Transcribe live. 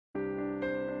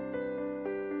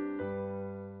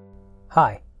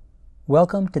Hi,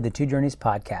 welcome to the Two Journeys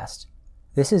podcast.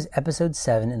 This is episode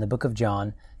 7 in the book of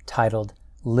John titled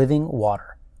Living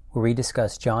Water, where we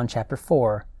discuss John chapter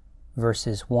 4,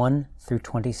 verses 1 through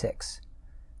 26.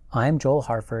 I am Joel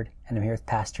Harford, and I'm here with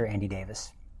Pastor Andy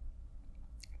Davis.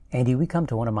 Andy, we come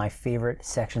to one of my favorite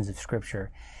sections of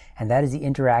Scripture, and that is the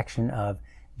interaction of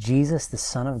Jesus, the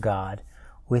Son of God,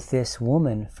 with this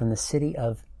woman from the city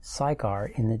of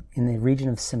Sychar in the region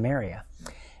of Samaria.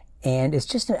 And it's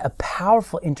just a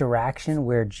powerful interaction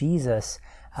where Jesus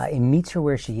meets her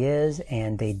where she is,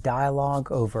 and they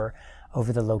dialogue over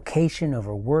the location,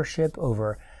 over worship,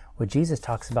 over what Jesus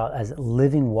talks about as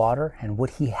living water and what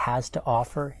he has to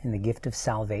offer in the gift of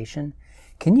salvation.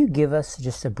 Can you give us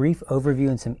just a brief overview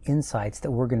and some insights that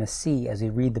we're going to see as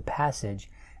we read the passage,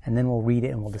 and then we'll read it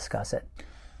and we'll discuss it?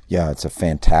 Yeah, it's a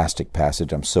fantastic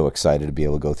passage. I'm so excited to be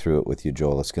able to go through it with you,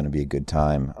 Joel. It's going to be a good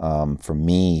time. For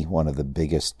me, one of the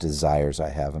biggest desires I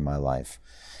have in my life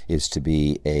is to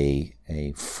be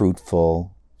a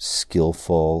fruitful,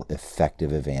 skillful,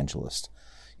 effective evangelist.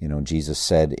 You know, Jesus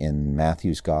said in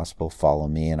Matthew's gospel, "Follow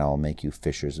me and I will make you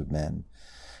fishers of men."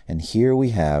 And here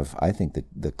we have, I think,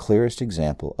 the clearest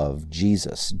example of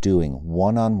Jesus doing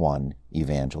one-on-one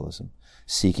evangelism,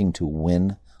 seeking to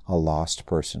win a lost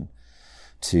person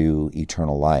to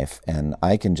eternal life. And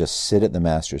I can just sit at the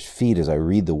Master's feet as I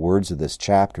read the words of this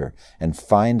chapter and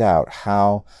find out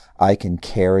how I can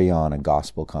carry on a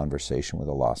gospel conversation with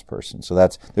a lost person. So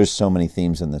there's so many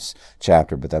themes in this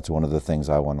chapter, but that's one of the things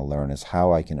I want to learn, is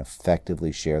how I can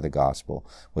effectively share the gospel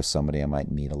with somebody I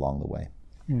might meet along the way.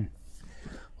 Well,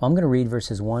 I'm going to read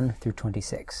verses 1 through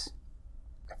 26.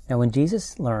 Now when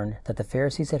Jesus learned that the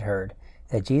Pharisees had heard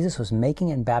that Jesus was making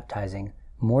and baptizing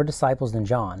more disciples than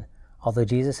John, although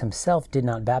Jesus himself did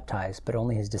not baptize, but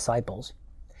only his disciples,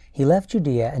 he left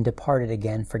Judea and departed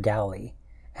again for Galilee,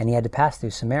 and he had to pass through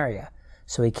Samaria.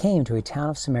 So he came to a town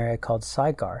of Samaria called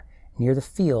Sychar, near the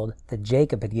field that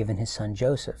Jacob had given his son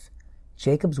Joseph.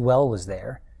 Jacob's well was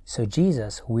there, so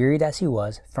Jesus, wearied as he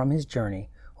was from his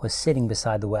journey, was sitting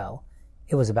beside the well.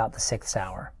 It was about the 6th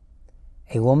hour.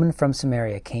 A woman from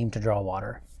Samaria came to draw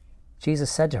water. Jesus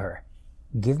said to her,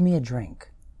 "Give me a drink,"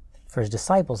 for his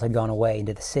disciples had gone away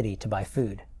into the city to buy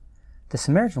food. The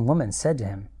Samaritan woman said to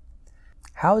him,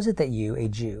 "How is it that you, a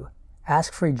Jew,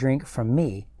 ask for a drink from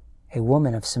me, a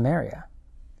woman of Samaria?"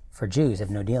 For Jews have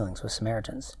no dealings with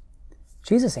Samaritans.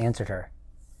 Jesus answered her,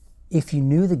 "If you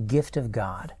knew the gift of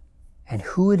God, and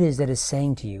who it is that is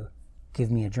saying to you, 'Give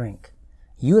me a drink,'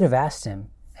 you would have asked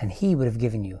him, and he would have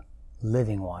given you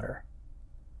living water."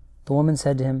 The woman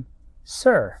said to him,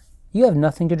 "Sir, you have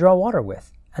nothing to draw water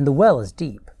with, and the well is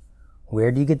deep. Where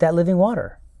do you get that living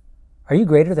water? Are you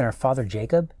greater than our father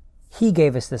Jacob? He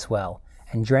gave us this well,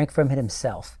 and drank from it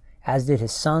himself, as did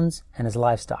his sons and his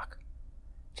livestock."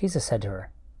 Jesus said to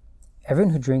her,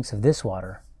 "Everyone who drinks of this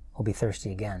water will be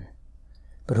thirsty again.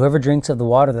 But whoever drinks of the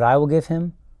water that I will give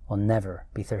him will never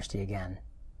be thirsty again.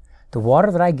 The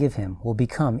water that I give him will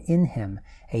become in him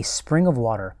a spring of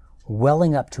water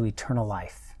welling up to eternal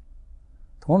life."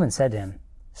 The woman said to him,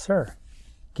 "Sir,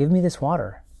 give me this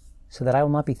water, so that I will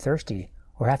not be thirsty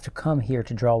or have to come here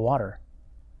to draw water."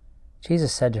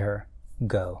 Jesus said to her,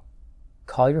 "Go,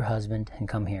 call your husband and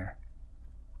come here."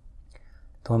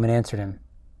 The woman answered him,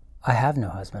 "I have no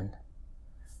husband."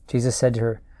 Jesus said to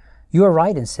her, "You are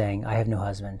right in saying, 'I have no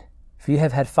husband,' for you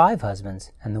have had 5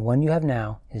 husbands, and the one you have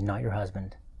now is not your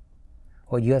husband.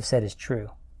 What you have said is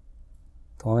true."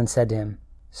 The woman said to him,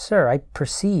 "Sir, I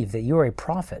perceive that you are a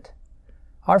prophet.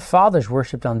 Our fathers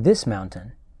worshipped on this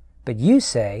mountain, but you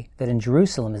say that in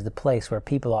Jerusalem is the place where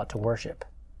people ought to worship."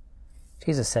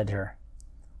 Jesus said to her,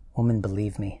 "Woman,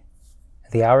 believe me,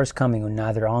 the hour is coming when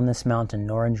neither on this mountain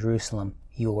nor in Jerusalem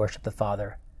you will worship the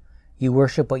Father. You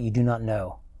worship what you do not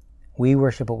know. We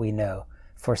worship what we know,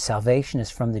 for salvation is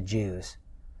from the Jews.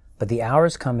 But the hour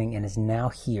is coming and is now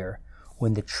here,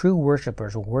 when the true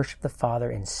worshipers will worship the Father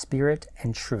in spirit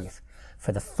and truth,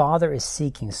 for the Father is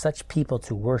seeking such people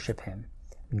to worship him.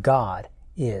 God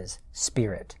is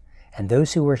spirit, and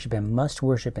those who worship him must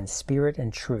worship in spirit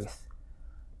and truth."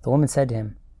 The woman said to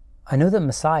him, "I know that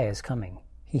Messiah is coming,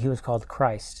 he who is called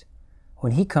Christ.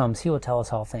 When he comes, he will tell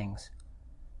us all things."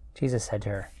 Jesus said to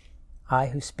her, "I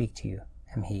who speak to you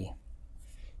am he."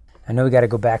 I know we got to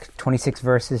go back 26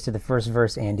 verses to the first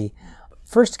verse, Andy.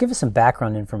 First, give us some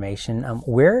background information.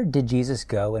 Where did Jesus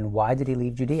go, and why did he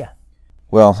leave Judea?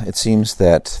 Well, it seems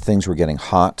that things were getting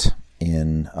hot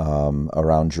in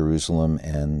around Jerusalem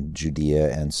and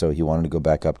Judea, and so he wanted to go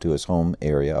back up to his home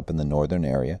area, up in the northern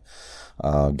area.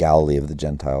 Galilee of the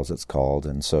Gentiles, it's called.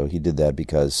 And so he did that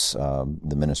because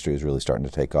the ministry was really starting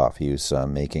to take off. He was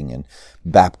making and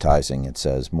baptizing, it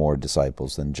says, more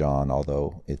disciples than John,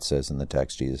 although it says in the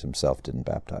text Jesus himself didn't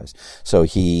baptize. So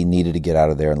he needed to get out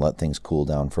of there and let things cool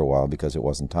down for a while because it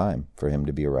wasn't time for him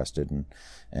to be arrested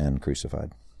and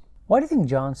crucified. Why do you think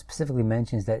John specifically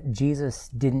mentions that Jesus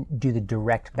didn't do the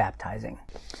direct baptizing?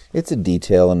 It's a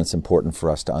detail, and it's important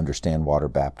for us to understand water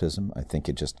baptism. I think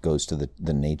it just goes to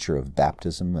the nature of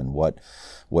baptism and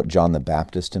what John the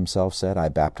Baptist himself said, I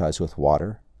baptize with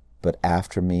water, but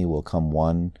after me will come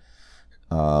one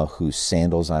whose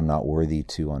sandals I'm not worthy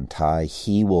to untie.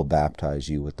 He will baptize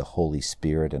you with the Holy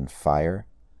Spirit and fire.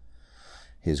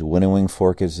 His winnowing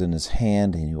fork is in his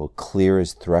hand, and he will clear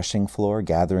his threshing floor,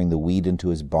 gathering the wheat into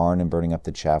his barn and burning up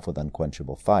the chaff with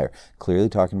unquenchable fire. Clearly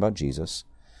talking about Jesus.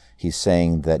 He's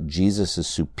saying that Jesus is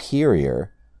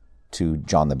superior to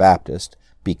John the Baptist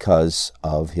because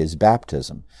of his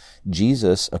baptism.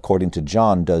 Jesus, according to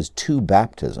John, does 2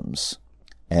 baptisms.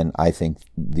 And I think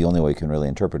the only way you can really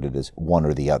interpret it is one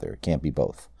or the other. It can't be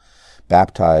both.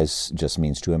 Baptize just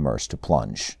means to immerse, to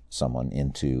plunge someone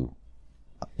into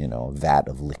a vat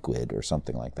of liquid or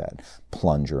something like that,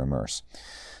 plunge or immerse.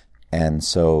 And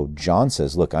so John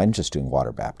says, look, I'm just doing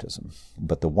water baptism,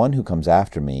 but the one who comes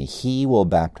after me, he will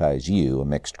baptize you, a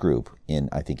mixed group, in,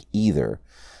 I think, either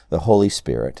the Holy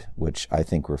Spirit, which I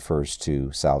think refers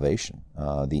to salvation,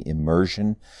 the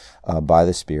immersion by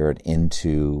the Spirit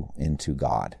into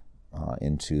God.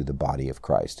 Into the body of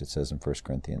Christ. It says in 1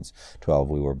 Corinthians 12,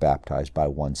 we were baptized by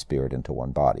one Spirit into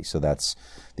one body. So that's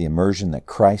the immersion that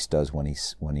Christ does when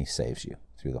he saves you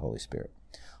through the Holy Spirit.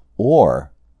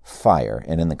 Or fire,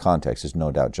 and in the context, there's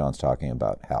no doubt John's talking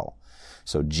about hell.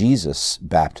 So Jesus'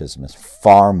 baptism is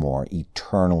far more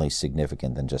eternally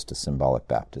significant than just a symbolic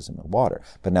baptism of water.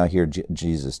 But now here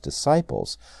Jesus'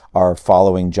 disciples are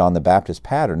following John the Baptist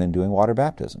pattern and doing water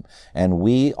baptism. And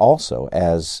we also,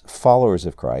 as followers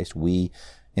of Christ, we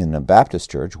in a Baptist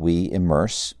church, we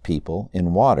immerse people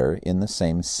in water in the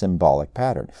same symbolic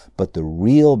pattern. But the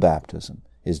real baptism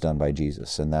is done by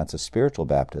Jesus, and that's a spiritual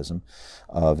baptism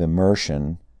of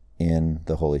immersion in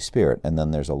the Holy Spirit. And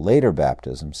then there's a later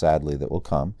baptism, sadly, that will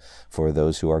come for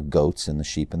those who are goats and the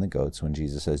sheep and the goats, when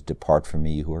Jesus says, depart from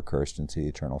me, you who are cursed, into the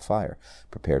eternal fire,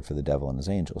 prepared for the devil and his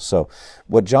angels. So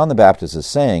what John the Baptist is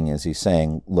saying is, he's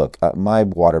saying, look, my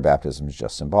water baptism is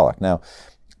just symbolic. Now,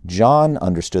 John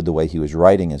understood the way he was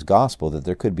writing his gospel that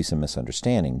there could be some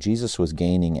misunderstanding. Jesus was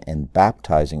gaining and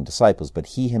baptizing disciples, but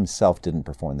he himself didn't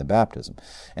perform the baptism.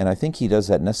 And I think he does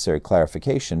that necessary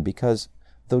clarification because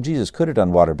though Jesus could have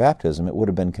done water baptism, it would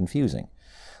have been confusing.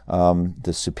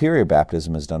 The superior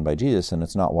baptism is done by Jesus, and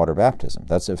it's not water baptism.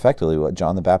 That's effectively what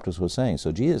John the Baptist was saying.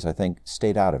 So Jesus, I think,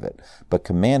 stayed out of it, but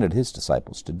commanded his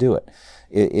disciples to do it.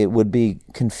 It would be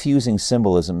confusing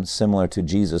symbolism similar to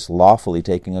Jesus lawfully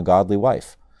taking a godly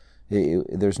wife.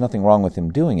 There's nothing wrong with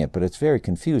him doing it, but it's very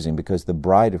confusing because the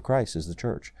bride of Christ is the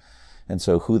church. And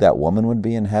so who that woman would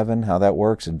be in heaven, how that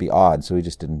works, it'd be odd. So he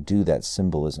just didn't do that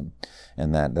symbolism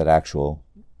and that actual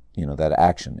that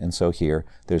action. And so here,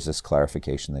 there's this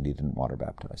clarification that he didn't water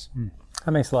baptize.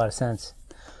 That makes a lot of sense.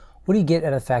 What do you get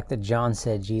out of the fact that John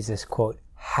said Jesus, quote,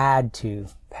 had to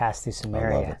pass through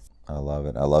Samaria? I love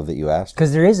it. I love that you asked.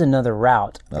 Because there is another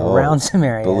route around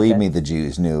Samaria. Believe me, the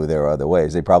Jews knew there were other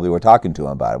ways. They probably were talking to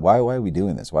him about it. Why are we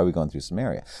doing this? Why are we going through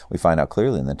Samaria? We find out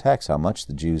clearly in the text how much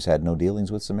the Jews had no dealings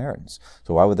with Samaritans.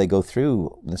 So why would they go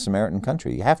through the Samaritan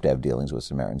country? You have to have dealings with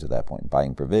Samaritans at that point.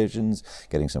 Buying provisions,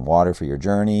 getting some water for your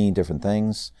journey, different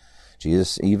things.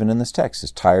 Jesus, even in this text,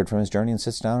 is tired from his journey and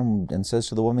sits down and says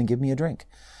to the woman, give me a drink.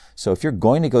 So if you're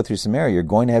going to go through Samaria, you're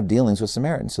going to have dealings with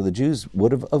Samaritans. So the Jews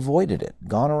would have avoided it,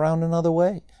 gone around another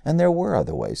way. And there were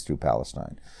other ways through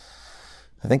Palestine.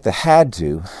 I think the had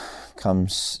to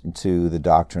comes to the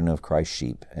doctrine of Christ's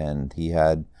sheep. And he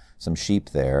had some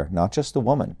sheep there, not just the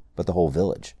woman, but the whole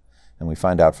village. And we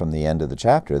find out from the end of the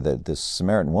chapter that this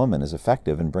Samaritan woman is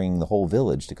effective in bringing the whole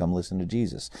village to come listen to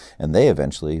Jesus. And they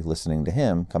eventually, listening to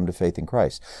him, come to faith in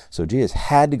Christ. So Jesus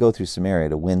had to go through Samaria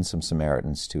to win some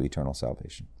Samaritans to eternal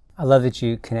salvation. I love that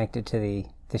you connect it to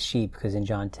the sheep, because in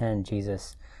John 10,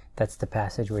 Jesus, that's the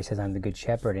passage where he says, I'm the good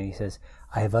shepherd, and he says,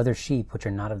 I have other sheep which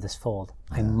are not of this fold.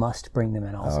 Yeah. I must bring them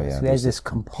in also. So he has this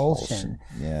compulsion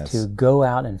to go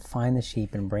out and find the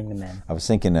sheep and bring them in. I was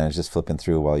thinking, I was just flipping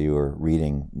through while you were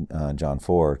reading John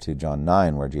 4 to John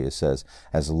 9, where Jesus says,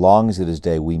 as long as it is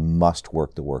day, we must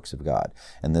work the works of God.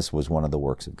 And this was one of the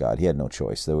works of God. He had no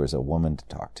choice. There was a woman to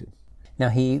talk to. Now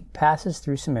he passes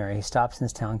through Samaria. He stops in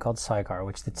this town called Sychar,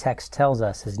 which the text tells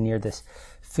us is near this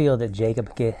field that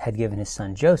Jacob had given his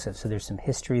son Joseph. So there's some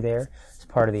history there. It's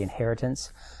part of the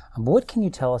inheritance. But what can you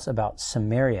tell us about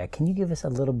Samaria? Can you give us a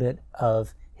little bit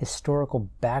of historical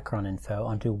background info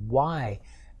onto why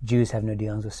Jews have no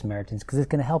dealings with Samaritans? Because it's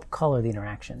going to help color the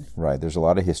interaction. Right. There's a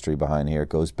lot of history behind here. It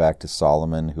goes back to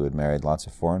Solomon, who had married lots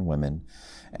of foreign women,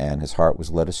 and his heart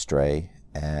was led astray,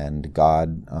 and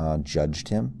God judged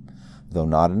him, though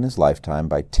not in his lifetime,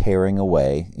 by tearing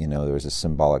away. There was a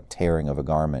symbolic tearing of a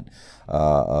garment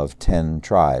of 10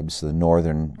 tribes, the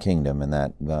northern kingdom, and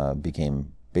that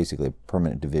became basically a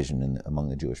permanent division among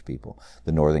the Jewish people,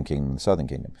 the northern kingdom and the southern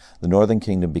kingdom. The northern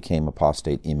kingdom became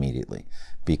apostate immediately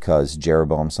because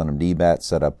Jeroboam, son of Nebat,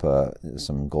 set up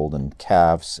some golden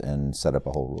calves and set up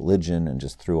a whole religion and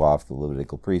just threw off the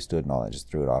Levitical priesthood and all that, just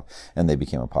threw it off, and they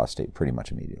became apostate pretty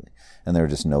much immediately. And there were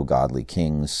just no godly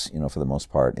kings, for the most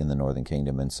part, in the northern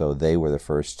kingdom, and so they were the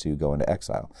first to go into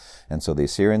exile. And so the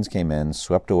Assyrians came in,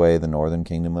 swept away the northern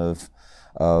kingdom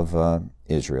of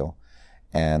Israel,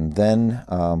 and then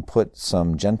put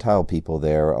some Gentile people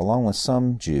there along with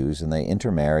some Jews, and they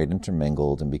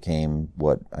intermingled, and became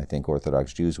what I think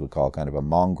Orthodox Jews would call kind of a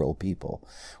mongrel people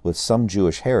with some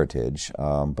Jewish heritage,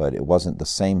 but it wasn't the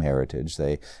same heritage.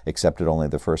 They accepted only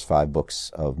the first 5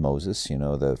 books of Moses,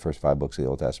 the first 5 books of the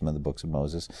Old Testament, the books of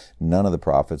Moses, none of the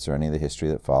prophets or any of the history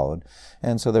that followed,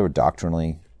 and so they were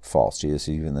doctrinally false. Jesus,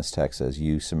 even this text says,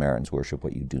 you Samaritans worship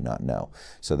what you do not know.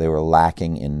 So they were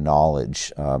lacking in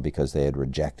knowledge because they had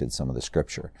rejected some of the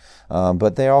scripture.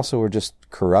 But they also were just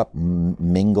corrupt,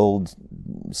 mingled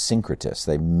syncretists.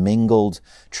 They mingled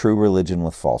true religion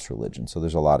with false religion. So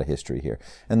there's a lot of history here.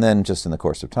 And then just in the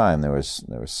course of time, there was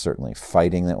certainly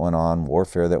fighting that went on,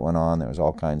 warfare that went on. There was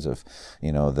all kinds of,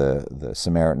 the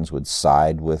Samaritans would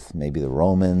side with maybe the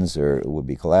Romans or would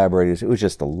be collaborators. It was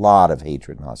just a lot of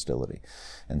hatred and hostility.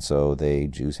 And so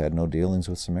Jews had no dealings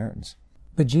with Samaritans.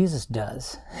 But Jesus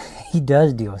does. He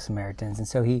does deal with Samaritans. And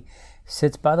so he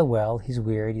sits by the well. He's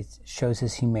wearied. It shows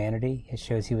his humanity. It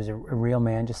shows he was a real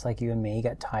man just like you and me. He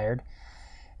got tired.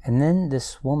 And then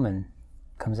this woman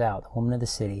comes out, the woman of the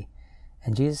city,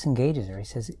 and Jesus engages her. He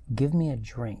says, give me a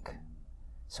drink.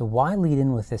 So why lead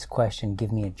in with this question,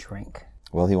 give me a drink?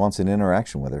 Well, he wants an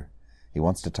interaction with her. He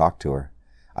wants to talk to her.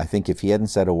 I think if he hadn't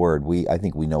said a word, I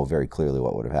think we know very clearly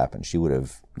what would have happened. She would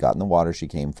have gotten the water she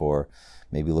came for,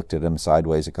 maybe looked at him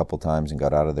sideways a couple times and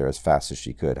got out of there as fast as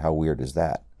she could. How weird is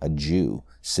that? A Jew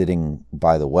sitting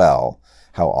by the well,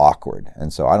 how awkward.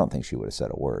 And so I don't think she would have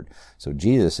said a word. So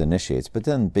Jesus initiates, but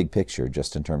then big picture,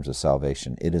 just in terms of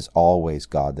salvation, it is always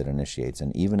God that initiates.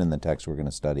 And even in the text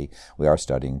we are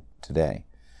studying today,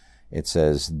 it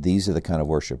says, these are the kind of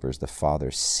worshipers the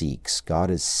Father seeks. God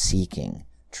is seeking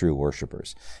true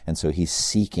worshipers. And so he's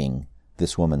seeking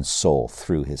this woman's soul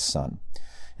through his Son.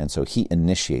 And so he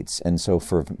initiates. And so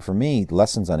for me,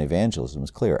 lessons on evangelism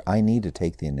is clear. I need to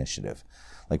take the initiative.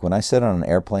 Like when I sit on an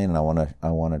airplane and I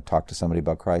want to talk to somebody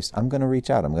about Christ, I'm going to reach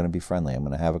out. I'm going to be friendly. I'm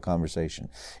going to have a conversation.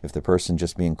 If the person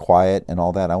just being quiet and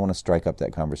all that, I want to strike up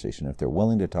that conversation. If they're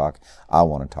willing to talk, I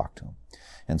want to talk to them.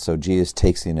 And so Jesus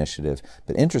takes the initiative.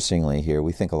 But interestingly here,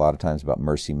 we think a lot of times about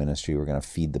mercy ministry. We're going to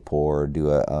feed the poor,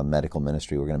 do a medical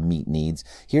ministry. We're going to meet needs.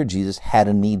 Here, Jesus had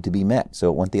a need to be met, so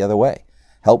it went the other way.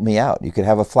 Help me out. You could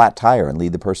have a flat tire and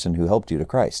lead the person who helped you to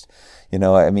Christ.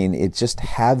 It's just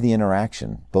have the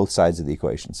interaction, both sides of the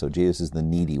equation. So Jesus is the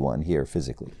needy one here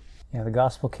physically. Yeah, the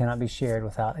gospel cannot be shared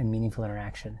without a meaningful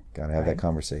interaction. Got to have that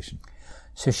conversation.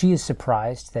 So she is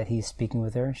surprised that he's speaking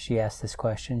with her. She asks this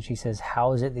question. She says,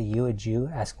 how is it that you, a Jew,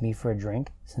 ask me for a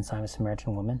drink since I'm a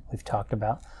Samaritan woman? We've talked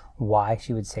about why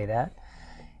she would say that.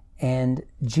 And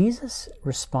Jesus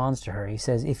responds to her. He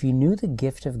says, if you knew the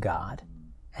gift of God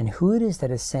and who it is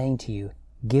that is saying to you,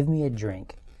 give me a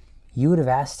drink, you would have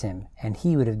asked him and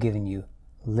he would have given you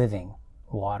living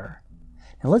water.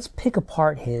 Now let's pick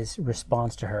apart his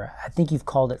response to her. I think you've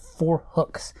called it 4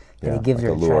 hooks that he gives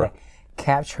her to try to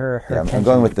capture her attention. I'm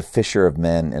going with the fisher of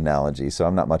men analogy, so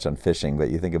I'm not much on fishing, but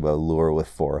you think of a lure with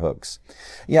 4 hooks.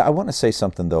 Yeah, I want to say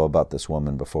something, though, about this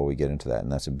woman before we get into that,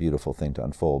 and that's a beautiful thing to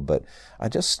unfold, but I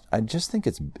just think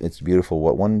it's beautiful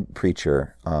what one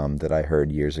preacher that I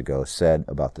heard years ago said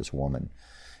about this woman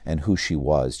and who she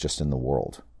was just in the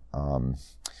world.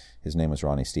 His name was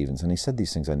Ronnie Stevens, and he said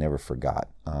these things I never forgot.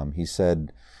 He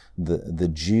said, the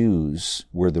Jews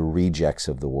were the rejects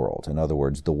of the world. In other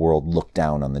words, the world looked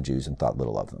down on the Jews and thought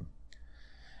little of them.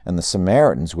 And the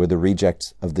Samaritans were the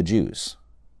rejects of the Jews.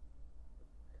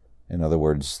 In other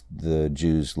words, the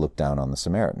Jews looked down on the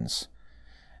Samaritans.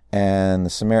 And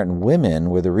the Samaritan women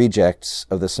were the rejects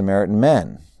of the Samaritan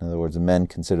men. In other words, the men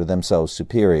considered themselves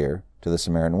superior to the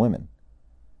Samaritan women.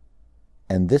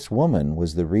 And this woman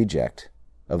was the reject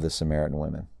of the Samaritan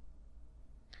women.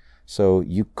 So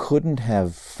you couldn't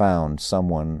have found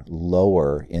someone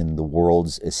lower in the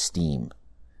world's esteem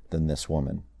than this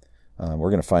woman. We're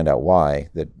going to find out why,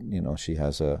 that, she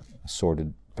has a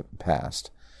sordid past.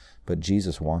 But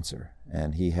Jesus wants her,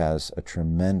 and he has a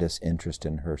tremendous interest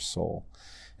in her soul.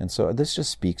 And so this just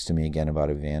speaks to me again about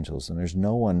evangelism. There's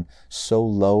no one so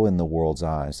low in the world's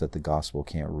eyes that the gospel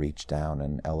can't reach down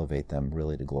and elevate them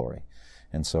really to glory.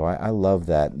 And so I love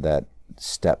that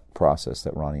step process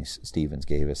that Ronnie Stevens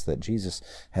gave us, that Jesus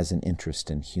has an interest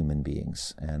in human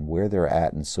beings, and where they're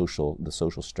at in the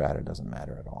social strata doesn't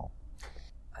matter at all.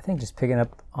 I think just picking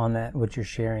up on that, what you're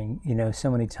sharing, so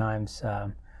many times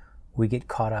we get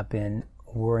caught up in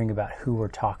worrying about who we're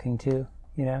talking to,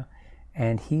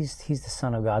 and he's the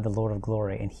Son of God, the Lord of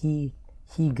glory, and he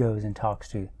goes and talks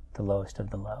to the lowest of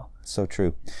the low. So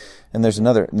true. And there's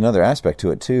another aspect to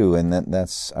it too, and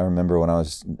that's, I remember when I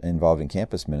was involved in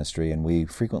campus ministry, and we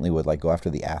frequently would go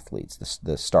after the athletes,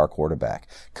 the star quarterback,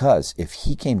 because if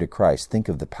he came to Christ, think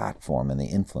of the platform and the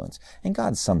influence. And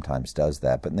God sometimes does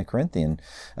that, but in the Corinthian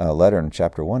letter in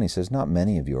chapter 1, he says, not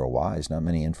many of you are wise, not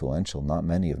many influential, not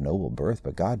many of noble birth,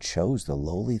 but God chose the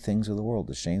lowly things of the world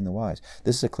to shame the wise.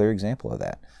 This is a clear example of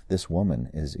that. This woman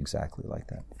is exactly like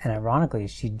that. And ironically,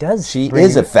 she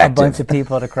is effective. A bunch of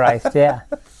people to Christ. Yeah,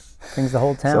 brings the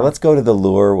whole town. So let's go to the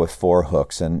lure with 4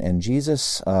 hooks. And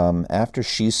Jesus, after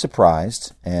she's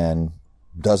surprised and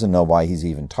doesn't know why he's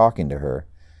even talking to her,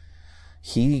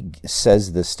 he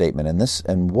says this statement.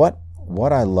 And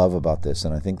what I love about this,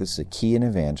 and I think this is a key in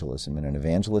evangelism, in an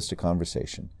evangelistic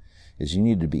conversation, is you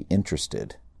need to be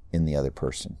interested in the other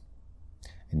person.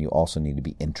 And you also need to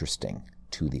be interesting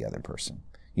to the other person.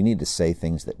 You need to say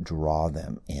things that draw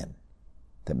them in,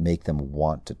 that make them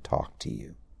want to talk to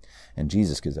you. And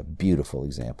Jesus gives a beautiful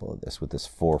example of this with this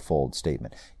 4-fold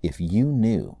statement. If you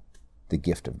knew the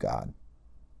gift of God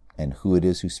and who it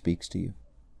is who speaks to you,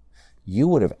 you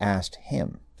would have asked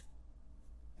him,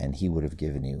 and he would have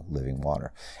given you living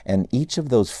water. And each of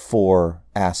those 4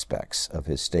 aspects of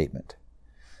his statement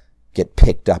get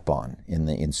picked up on in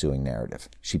the ensuing narrative.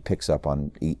 She picks up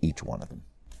on each one of them.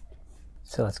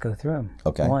 So let's go through them.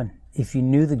 Okay. 1, if you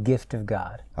knew the gift of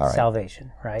God, right.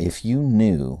 Salvation, right? If you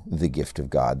knew the gift of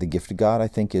God I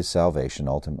think is salvation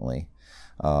ultimately,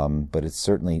 but it's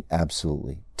certainly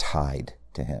absolutely tied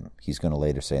to him. He's going to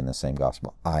later say in the same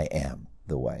gospel, I am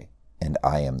the way, and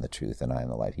I am the truth, and I am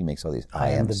the life. He makes all these I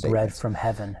am the statements. Bread from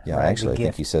heaven. Yeah, right? actually I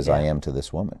think he says I am to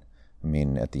this woman. I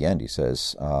mean, at the end he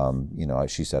says,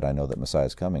 she said, I know that Messiah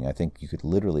is coming. I think you could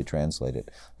literally translate it,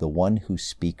 the one who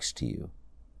speaks to you,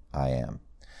 I am.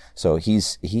 So he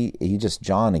just,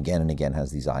 John again and again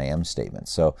has these I am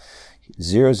statements. So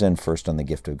zeroes in first on the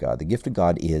gift of God. The gift of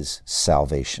God is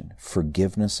salvation,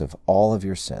 forgiveness of all of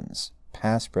your sins,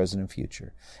 past, present, and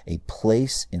future, a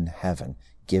place in heaven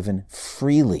given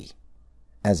freely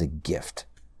as a gift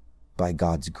by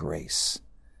God's grace.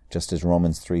 Just as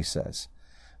Romans 3 says,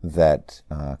 that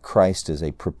Christ is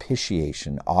a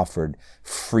propitiation offered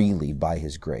freely by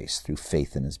his grace through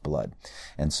faith in his blood.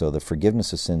 And so the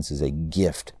forgiveness of sins is a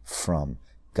gift from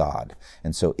God.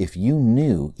 And so if you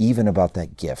knew even about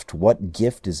that gift, what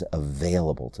gift is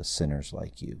available to sinners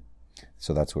like you?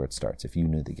 So that's where it starts. If you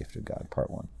knew the gift of God,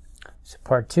 part 1. So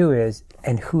part 2 is,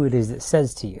 and who it is that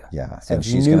says to you. Yeah, so and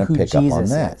she's going to pick up on Jesus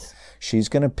that. Is. She's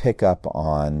going to pick up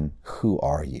on, who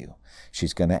are you?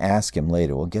 She's going to ask him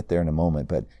later. We'll get there in a moment,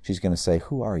 but she's going to say,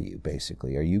 who are you,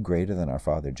 basically? Are you greater than our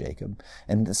father Jacob?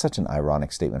 And it's such an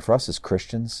ironic statement. For us as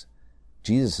Christians,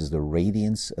 Jesus is the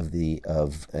radiance of the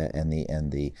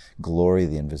glory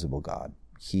of the invisible God.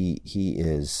 He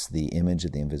is the image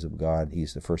of the invisible God.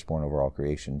 He's the firstborn over all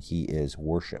creation. He is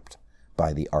worshipped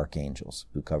by the archangels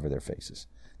who cover their faces.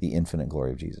 The infinite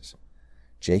glory of Jesus.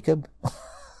 Jacob?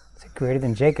 Greater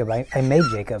than Jacob. I made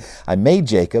Jacob. I made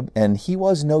Jacob, and he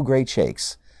was no great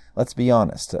shakes. Let's be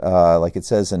honest. Like it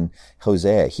says in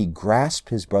Hosea, he grasped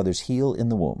his brother's heel in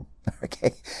the womb.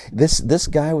 Okay, this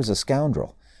guy was a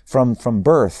scoundrel from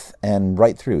birth and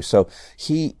right through. So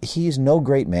he's no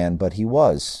great man, but he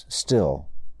was still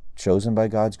chosen by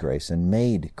God's grace and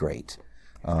made great.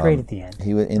 Great at the end.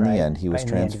 The end, he was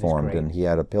transformed, and he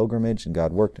had a pilgrimage, and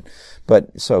God worked it.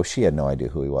 But so she had no idea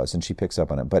who he was, and she picks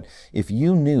up on it. But if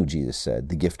you knew, Jesus said,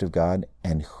 the gift of God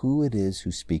and who it is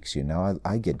who speaks to you. Now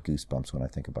I get goosebumps when I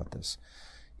think about this.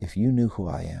 If you knew who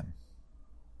I am,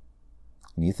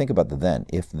 and you think about the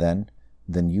then,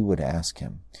 then you would ask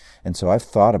him. And so I've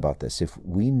thought about this. If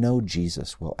we know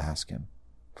Jesus, we'll ask him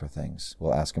for things.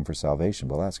 We'll ask him for salvation.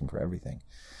 We'll ask him for everything,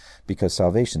 because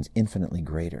salvation's infinitely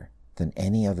greater than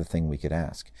any other thing we could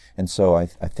ask. And so I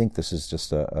think this is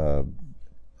just a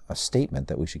statement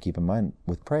that we should keep in mind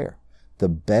with prayer. The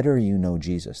better you know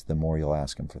Jesus, the more you'll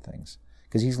ask him for things.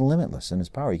 Because he's limitless in his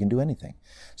power. He can do anything.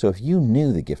 So if you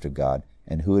knew the gift of God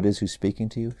and who it is who's speaking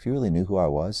to you, if you really knew who I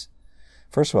was,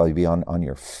 first of all, you'd be on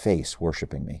your face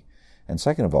worshiping me. And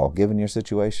second of all, given your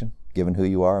situation, given who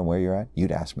you are and where you're at,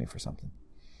 you'd ask me for something.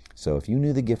 So if you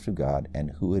knew the gift of God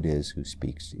and who it is who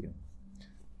speaks to you.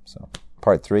 So,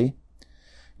 part 3,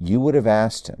 you would have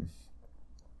asked him.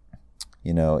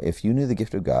 You know, if you knew the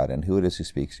gift of God and who it is who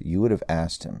speaks, you would have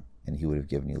asked him, and he would have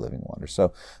given you living water.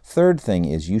 So, third thing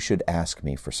is you should ask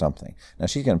me for something. Now,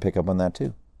 she's going to pick up on that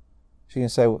too. She's going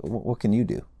to say, what can you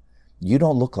do? You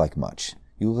don't look like much.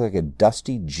 You look like a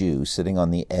dusty Jew sitting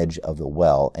on the edge of the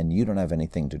well, and you don't have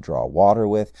anything to draw water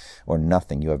with or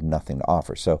nothing. You have nothing to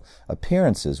offer. So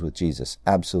appearances with Jesus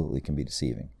absolutely can be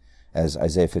deceiving. As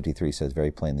Isaiah 53 says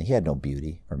very plainly, he had no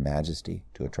beauty or majesty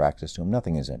to attract us to him.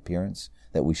 Nothing is an appearance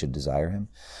that we should desire him.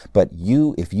 But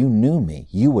you, if you knew me,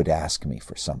 you would ask me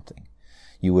for something.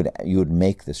 You would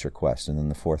make this request. And then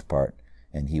the fourth part,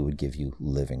 and he would give you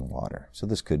living water. So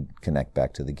this could connect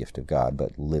back to the gift of God,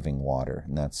 but living water.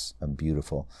 And that's a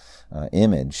beautiful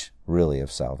image, really,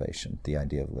 of salvation, the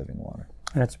idea of living water.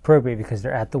 And it's appropriate because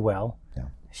they're at the well. Yeah.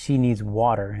 She needs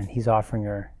water, and he's offering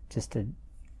her just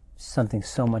something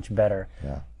so much better.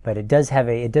 Yeah. But it does have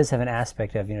an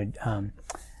aspect of,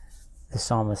 the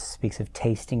psalmist speaks of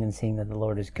tasting and seeing that the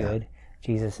Lord is good. Yeah.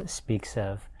 Jesus speaks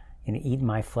of, eat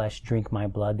my flesh, drink my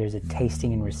blood. There's a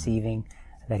tasting and receiving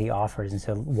that he offers, and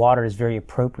so water is very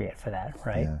appropriate for that,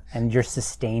 right? Yeah. And you're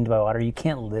sustained by water. You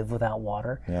can't live without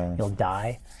water. Yeah. You'll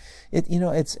die.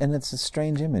 It's a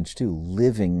strange image too.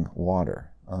 Living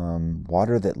water,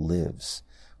 water that lives,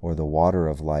 or the water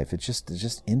of life. It's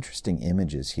just interesting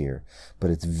images here, but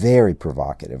it's very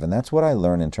provocative, and that's what I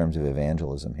learn in terms of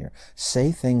evangelism here.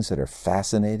 Say things that are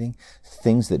fascinating,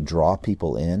 things that draw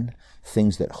people in,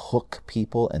 things that hook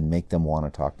people and make them want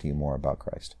to talk to you more about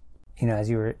Christ.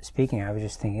 As you were speaking, I was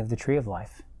just thinking of the tree of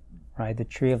life, right? The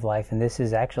tree of life, and this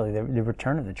is actually the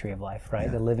return of the tree of life, right?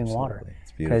 Yeah, the living water.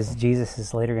 Because Jesus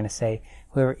is later going to say,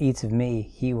 whoever eats of me,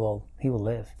 he will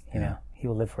live, he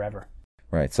will live forever.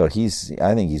 Right, so I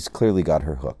think he's clearly got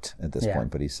her hooked at this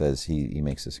point, but he says, he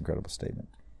makes this incredible statement.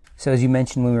 So as you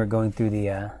mentioned when we were going through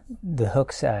the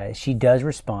hooks, she does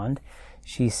respond.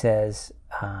 She says,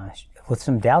 with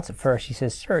some doubts at first, she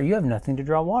says, "Sir, you have nothing to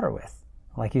draw water with."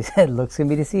 Like you said, looks can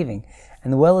be deceiving.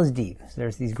 And the well is deep. So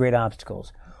there's these great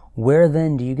obstacles. Where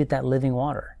then do you get that living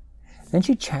water? Then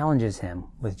she challenges him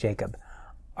with Jacob.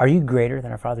 Are you greater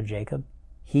than our father Jacob?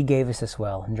 He gave us this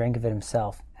well and drank of it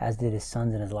himself, as did his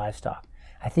sons and his livestock.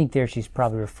 I think there she's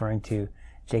probably referring to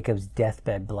Jacob's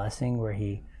deathbed blessing, where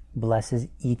he blesses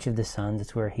each of the sons.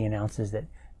 It's where he announces that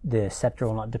the scepter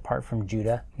will not depart from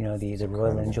Judah. The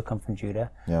royal lineage will come from Judah.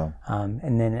 Yeah.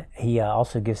 And then he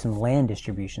also gives some land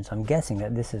distribution. So I'm guessing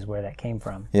that this is where that came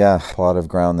from. Yeah, a plot of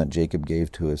ground that Jacob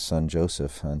gave to his son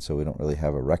Joseph, and so we don't really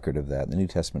have a record of that. The New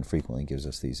Testament frequently gives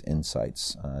us these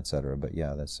insights, etc. But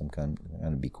yeah, that's some kind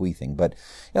of bequeathing. But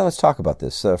yeah, let's talk about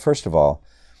this. First of all,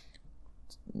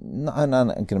 I'm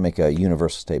not going to make a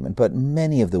universal statement, but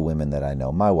many of the women that I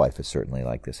know, my wife is certainly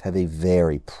like this, have a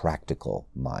very practical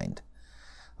mind.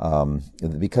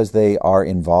 Because they are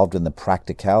involved in the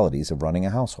practicalities of running a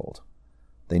household.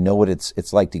 They know what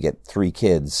it's like to get 3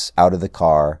 kids out of the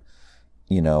car,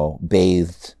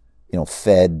 bathed,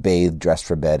 fed, bathed, dressed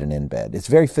for bed, and in bed. It's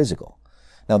very physical.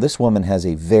 Now, this woman has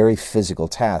a very physical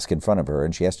task in front of her,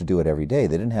 and she has to do it every day.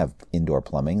 They didn't have indoor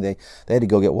plumbing. They had to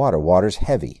go get water. Water's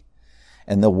heavy.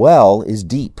 And the well is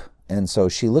deep. And so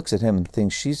she looks at him and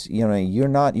thinks,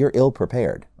 you're ill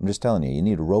prepared. I'm just telling you, you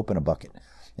need a rope and a bucket,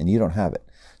 and you don't have it.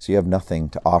 So you have nothing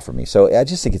to offer me. So I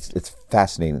just think it's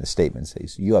fascinating. The statement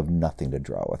says, you have nothing to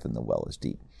draw with, and the well is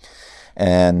deep.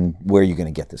 And where are you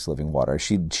going to get this living water?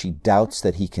 She doubts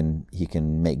that he can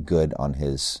make good on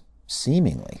his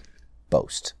seemingly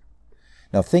boast.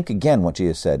 Now think again what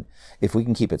Jesus said. If we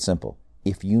can keep it simple,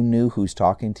 if you knew who's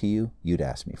talking to you, you'd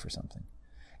ask me for something.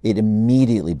 It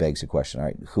immediately begs the question, all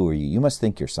right, who are you? You must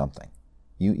think you're something.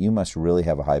 You must really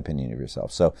have a high opinion of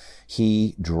yourself. So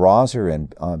he draws her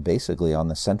in basically on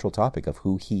the central topic of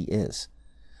who he is.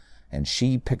 And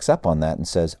she picks up on that and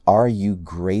says, are you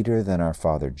greater than our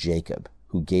father Jacob,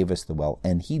 who gave us the well,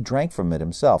 and he drank from it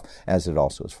himself, as did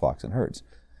also his flocks and herds?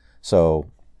 So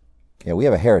we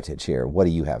have a heritage here. What do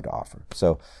you have to offer?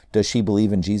 So does she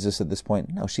believe in Jesus at this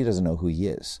point? No, she doesn't know who he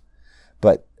is.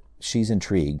 But she's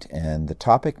intrigued, and the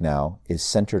topic now is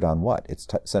centered on what? It's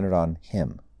centered on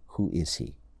him. Who is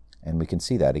he? And we can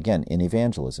see that, again, in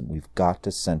evangelism. We've got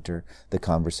to center the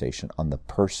conversation on the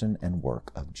person and work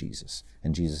of Jesus.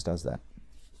 And Jesus does that.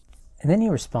 And then he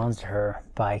responds to her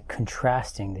by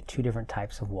contrasting the 2 different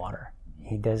types of water.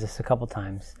 He does this a couple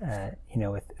times,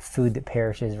 with food that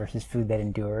perishes versus food that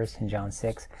endures in John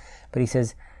 6. But he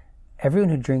says, everyone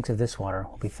who drinks of this water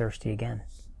will be thirsty again.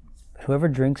 But whoever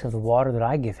drinks of the water that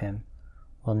I give him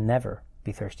will never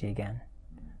be thirsty again.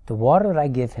 The water that I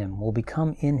give him will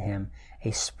become in him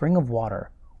a spring of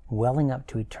water welling up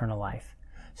to eternal life.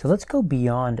 So let's go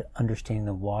beyond understanding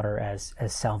the water as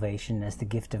salvation, as the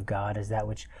gift of God, as that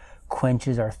which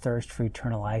quenches our thirst for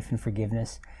eternal life and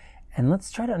forgiveness. And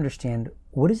let's try to understand,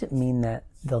 what does it mean that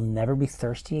they'll never be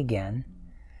thirsty again?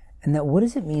 And that what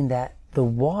does it mean that the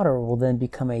water will then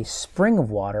become a spring of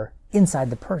water inside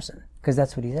the person? Because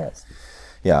that's what he says.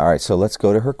 Yeah, all right, so let's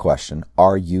go to her question.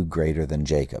 Are you greater than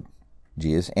Jacob?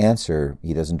 Jesus' answer,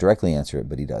 he doesn't directly answer it,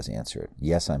 but he does answer it.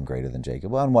 Yes, I'm greater than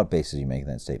Jacob. Well, on what basis are you making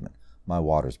that statement? My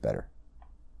water's better.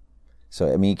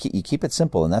 So, I mean, you keep it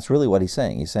simple, and that's really what he's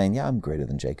saying. He's saying, yeah, I'm greater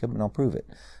than Jacob, and I'll prove it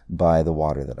by the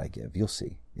water that I give. You'll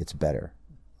see. It's better.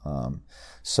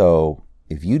 So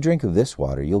if you drink of this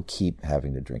water, you'll keep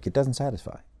having to drink. It doesn't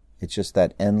satisfy. It's just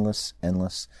that endless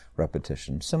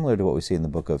repetition, similar to what we see in the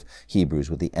book of Hebrews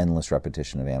with the endless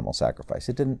repetition of animal sacrifice.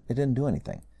 It didn't do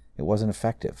anything. It wasn't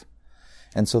effective.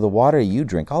 And so the water you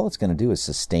drink, all it's going to do is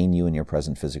sustain you in your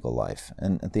present physical life.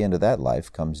 And at the end of that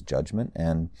life comes judgment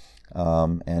and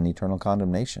eternal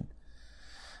condemnation.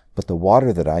 But the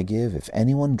water that I give, if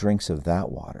anyone drinks of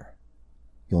that water,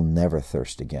 you'll never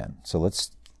thirst again. So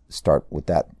let's start with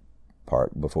that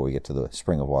part before we get to the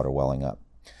spring of water welling up.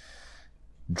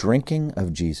 Drinking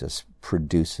of Jesus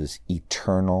produces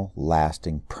eternal,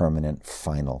 lasting, permanent,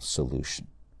 final solution.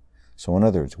 So in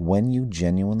other words, when you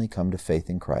genuinely come to faith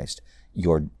in Christ,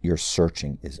 your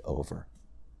searching is over.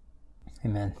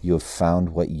 Amen. You have found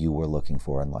what you were looking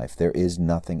for in life. There is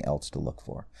nothing else to look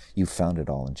for. You found it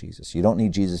all in Jesus. You don't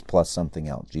need Jesus plus something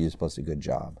else, Jesus plus a good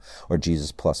job, or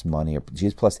Jesus plus money, or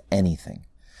Jesus plus anything.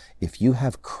 If you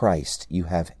have Christ, you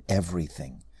have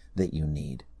everything that you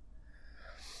need.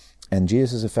 And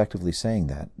Jesus is effectively saying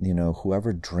that,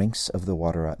 whoever drinks of the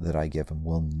water that I give him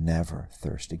will never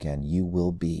thirst again. You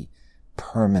will be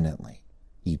permanently,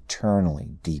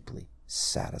 eternally, deeply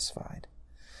satisfied.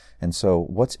 And so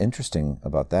what's interesting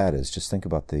about that is just think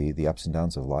about the ups and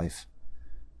downs of life.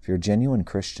 If you're a genuine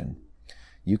Christian,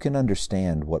 you can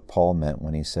understand what Paul meant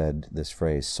when he said this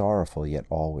phrase, sorrowful yet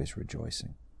always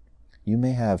rejoicing. You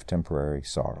may have temporary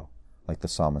sorrow. Like the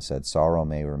psalmist said, sorrow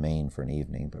may remain for an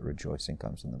evening, but rejoicing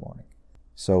comes in the morning.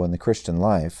 So in the Christian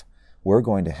life, we're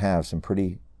going to have some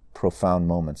pretty profound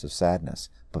moments of sadness,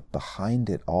 but behind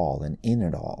it all and in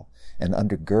it all and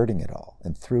undergirding it all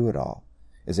and through it all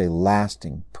is a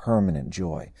lasting, permanent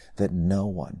joy that no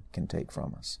one can take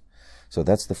from us. So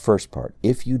that's the first part.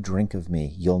 If you drink of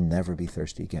me, you'll never be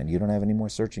thirsty again. You don't have any more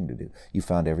searching to do. You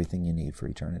found everything you need for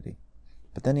eternity.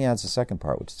 But then he adds the second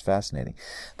part, which is fascinating.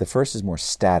 The first is more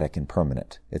static and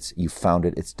permanent. You found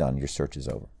it, it's done, your search is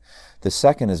over. The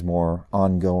second is more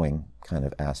ongoing kind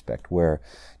of aspect, where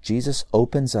Jesus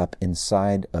opens up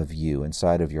inside of you,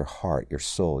 inside of your heart, your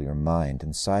soul, your mind,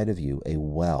 inside of you, a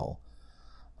well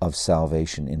of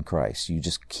salvation in Christ. You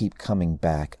just keep coming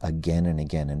back again and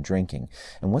again and drinking.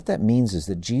 And what that means is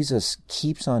that Jesus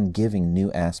keeps on giving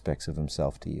new aspects of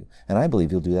himself to you. And I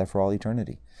believe he'll do that for all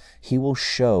eternity. He will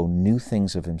show new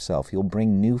things of himself. He'll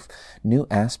bring new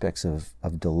aspects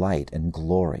of delight and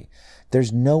glory.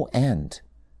 There's no end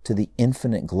to the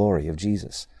infinite glory of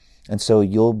Jesus. And so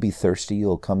you'll be thirsty,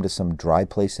 you'll come to some dry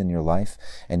place in your life,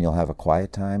 and you'll have a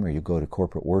quiet time, or you go to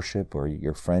corporate worship, or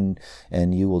your friend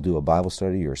and you will do a Bible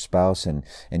study, your spouse, and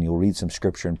you'll read some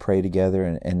scripture and pray together,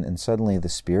 and suddenly the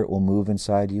Spirit will move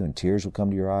inside you, and tears will come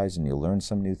to your eyes, and you'll learn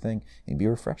some new thing, and be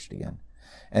refreshed again.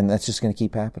 And that's just going to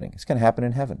keep happening. It's going to happen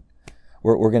in heaven.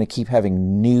 We're going to keep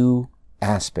having new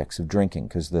aspects of drinking,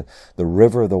 because the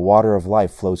river, the water of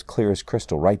life, flows clear as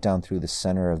crystal right down through the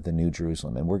center of the New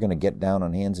Jerusalem. And we're going to get down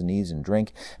on hands and knees and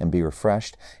drink and be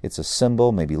refreshed. It's a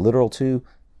symbol, maybe literal too.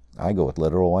 I go with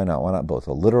literal. Why not? Why not both?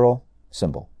 A literal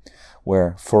symbol,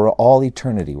 where for all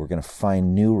eternity we're going to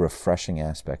find new refreshing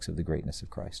aspects of the greatness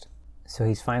of Christ. So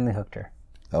he's finally hooked her.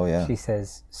 Oh, yeah. She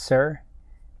says, "Sir,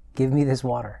 give me this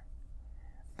water."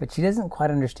 But she doesn't quite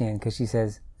understand, because she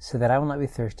says, "So that I will not be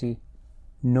thirsty,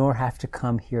 nor have to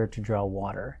come here to draw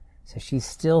water." So she's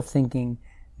still thinking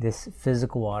this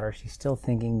physical water. She's still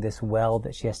thinking this well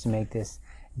that she has to make this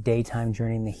daytime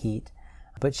journey in the heat.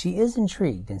 But she is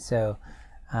intrigued. And so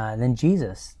then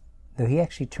Jesus, though he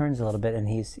actually turns a little bit, and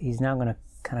he's now going to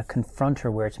kind of confront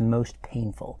her where it's most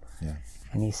painful. Yeah.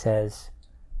 And he says,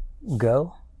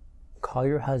 "Go, call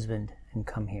your husband and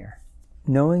come here."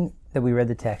 Knowing that we read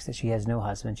the text that she has no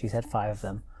husband, she's had 5 of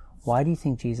them, why do you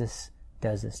think Jesus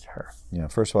does this to her?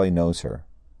 First of all, he knows her.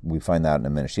 We find that in a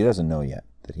minute. She doesn't know yet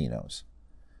that he knows.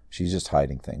 She's just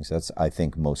hiding things. I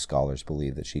think most scholars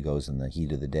believe that she goes in the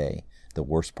heat of the day, the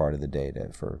worst part of the day,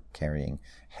 for carrying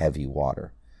heavy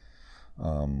water.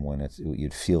 When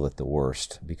you'd feel it the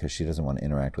worst, because she doesn't want to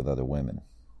interact with other women.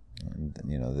 And,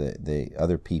 the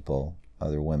other people,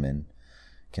 other women,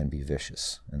 can be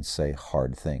vicious and say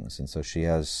hard things, and so she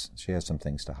has some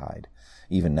things to hide.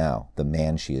 Even now, the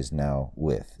man she is now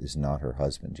with is not her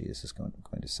husband, Jesus is going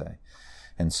to say.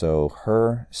 And so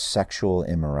her sexual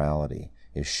immorality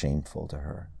is shameful to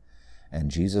her.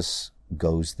 And Jesus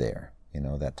goes there,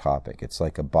 that topic. It's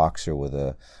like a boxer with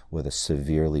a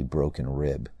severely broken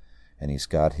rib, and he's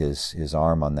got his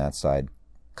arm on that side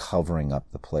covering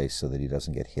up the place so that he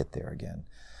doesn't get hit there again.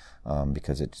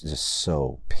 Because it's just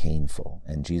so painful,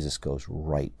 and Jesus goes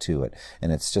right to it.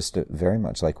 And it's just very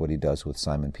much like what he does with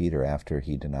Simon Peter after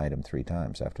he denied him 3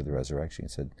 times after the resurrection. He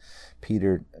said,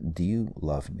 "Peter, do you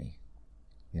love me?"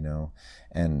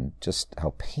 And just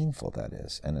how painful that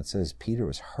is. And it says Peter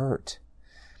was hurt.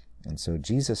 And so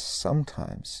Jesus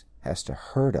sometimes has to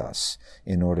hurt us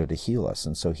in order to heal us.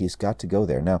 And so he's got to go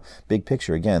there. Now, big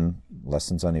picture, again,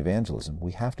 lessons on evangelism.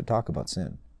 We have to talk about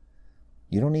sin.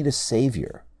 You don't need a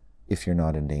savior if you're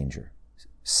not in danger.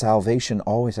 Salvation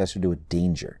always has to do with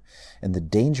danger. And the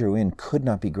danger we're in could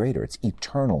not be greater. It's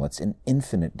eternal. It's an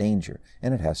infinite danger.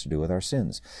 And it has to do with our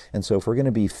sins. And so if we're going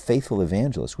to be faithful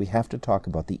evangelists, we have to talk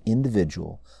about the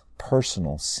individual,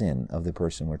 personal sin of the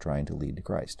person we're trying to lead to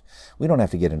Christ. We don't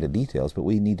have to get into details, but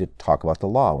we need to talk about the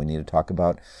law. We need to talk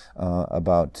about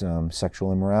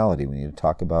sexual immorality. We need to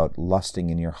talk about lusting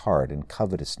in your heart and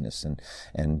covetousness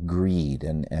and greed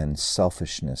and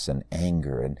selfishness and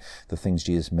anger and the things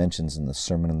Jesus mentions in the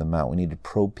Sermon on the Mount. We need to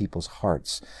probe people's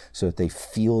hearts so that they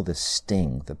feel the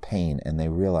sting, the pain, and they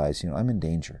realize, I'm in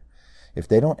danger. If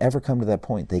they don't ever come to that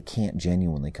point, they can't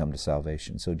genuinely come to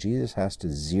salvation. So Jesus has to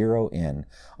zero in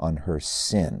on her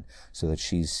sin so that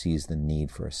she sees the need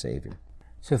for a Savior.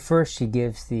 So first she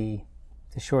gives the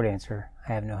short answer,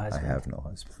 I have no husband. I have no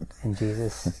husband. And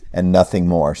Jesus... and nothing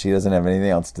more. She doesn't have anything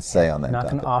else to say on that I'm not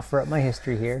topic. going to offer up my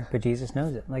history here, but Jesus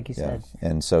knows it, like you said.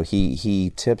 And so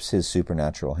he tips his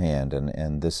supernatural hand,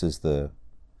 and this is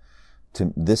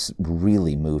this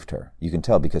really moved her. You can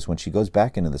tell because when she goes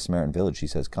back into the Samaritan village, she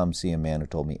says, "Come see a man who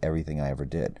told me everything I ever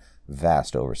did."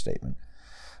 Vast overstatement.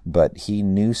 But he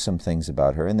knew some things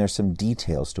about her, and there's some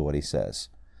details to what he says.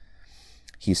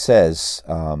 He says,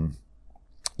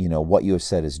 what you have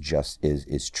said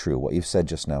is true. What you've said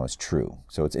just now is true.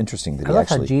 So it's interesting that I love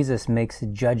how Jesus makes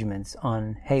judgments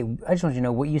on, hey, I just want you to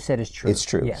know what you said is true. It's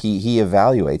true. Yes. He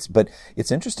evaluates, but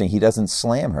it's interesting. He doesn't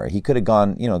slam her. He could have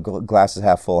gone, glass is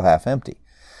half full, half empty.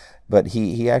 But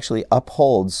he actually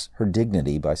upholds her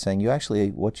dignity by saying,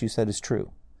 what you said is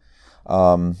true.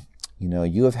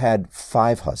 You have had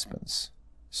 5 husbands.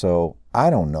 So I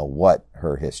don't know what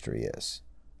her history is.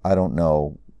 I don't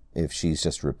know if she's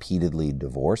just repeatedly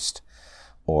divorced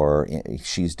or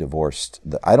she's divorced.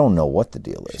 I don't know what the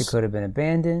deal is. She could have been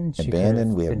abandoned.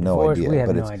 We have no idea. We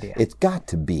have no idea. It's got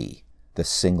to be the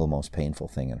single most painful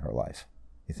thing in her life.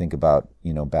 You think about,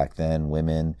 back then,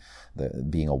 women,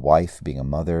 being a wife, being a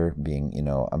mother,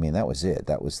 that was it.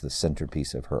 That was the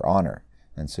centerpiece of her honor.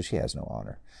 And so she has no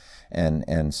honor.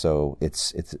 And so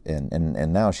it's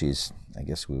now she's, I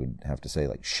guess we would have to say,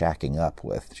 like shacking up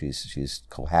with, she's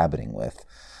cohabiting with,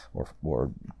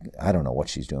 or I don't know what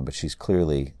she's doing, but she's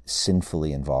clearly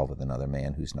sinfully involved with another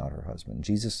man who's not her husband.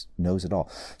 Jesus knows it all.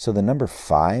 So the number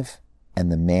 5 and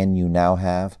the man you now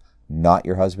have, not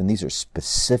your husband, these are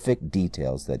specific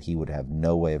details that he would have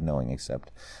no way of knowing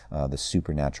except the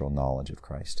supernatural knowledge of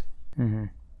Christ. Mm-hmm.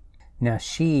 Now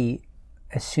she,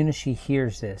 as soon as she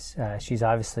hears this, she's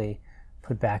obviously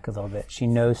put back a little bit. She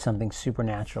knows something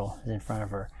supernatural is in front of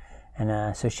her.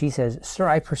 And so she says, "Sir,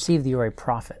 I perceive that you are a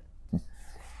prophet."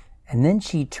 And then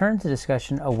she turns the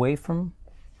discussion away from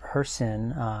her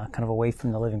sin, kind of away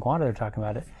from the living water they're talking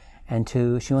about it, and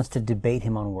she wants to debate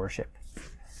him on worship.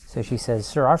 So she says,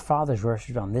 "Sir, our fathers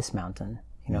worshipped on this mountain."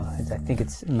 I think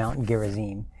it's Mount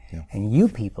Gerizim. Yeah. And you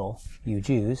people, you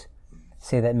Jews,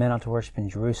 say that men ought to worship in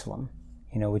Jerusalem,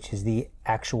 which is the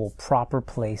actual proper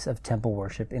place of temple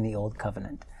worship in the Old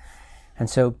Covenant. And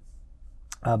so,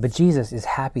 but Jesus is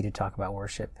happy to talk about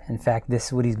worship. In fact, this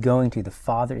is what he's going to. The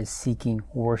Father is seeking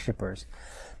worshipers.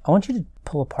 I want you to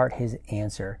pull apart his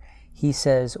answer. He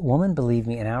says, "Woman, believe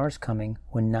me, an hour is coming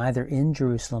when neither in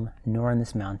Jerusalem nor in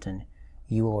this mountain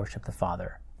you will worship the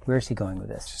Father." Where is he going with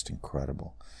this? Just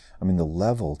incredible. I mean, the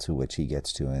level to which he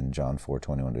gets to in John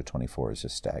 4:21-24 is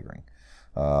just staggering.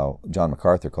 John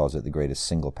MacArthur calls it the greatest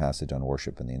single passage on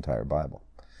worship in the entire Bible.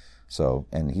 So,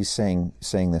 and he's saying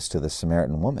this to the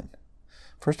Samaritan woman.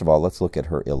 First of all, let's look at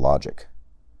her illogic.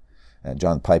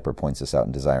 John Piper points this out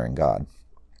in Desiring God.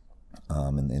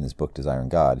 In his book Desiring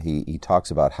God, he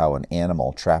talks about how an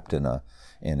animal trapped in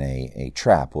a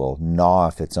trap will gnaw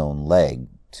off its own leg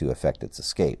to effect its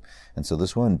escape. And so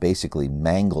this woman basically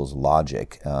mangles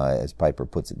logic, as Piper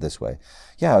puts it this way.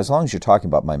 Yeah, as long as you're talking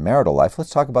about my marital life,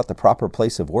 let's talk about the proper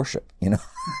place of worship.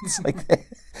 It's like that.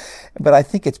 But I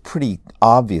think it's pretty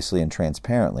obviously and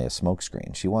transparently a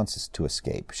smokescreen. She wants us to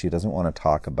escape. She doesn't want to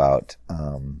talk about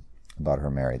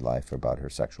her married life or about her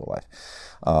sexual life.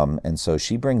 And so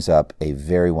she brings up a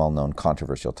very well-known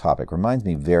controversial topic. Reminds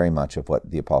me very much of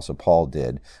what the Apostle Paul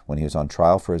did when he was on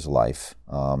trial for his life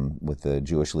with the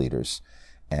Jewish leaders.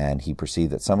 And he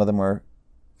perceived that some of them were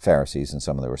Pharisees and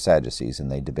some of them were Sadducees, and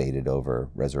they debated over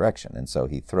resurrection. And so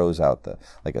he throws out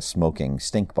like a smoking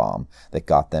stink bomb that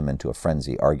got them into a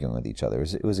frenzy arguing with each other.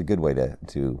 It was a good way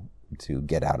to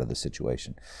get out of the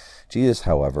situation. Jesus,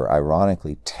 however,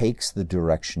 ironically takes the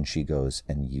direction she goes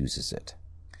and uses it.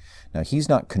 Now, he's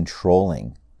not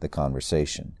controlling the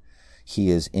conversation. He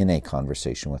is in a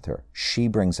conversation with her. She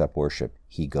brings up worship.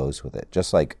 He goes with it.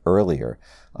 Just like earlier,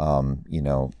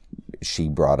 she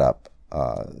brought up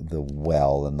the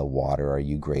well and the water. Are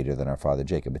you greater than our father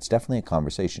Jacob? It's definitely a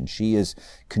conversation. She is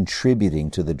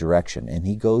contributing to the direction, and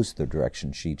he goes the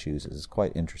direction she chooses. It's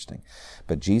quite interesting.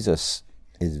 But Jesus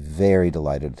is very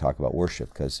delighted to talk about worship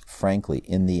because, frankly,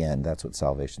 in the end, that's what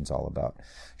salvation's all about.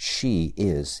 She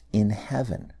is in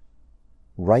heaven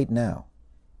right now.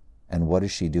 And what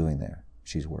is she doing there?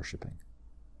 She's worshiping.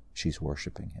 She's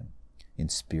worshiping him in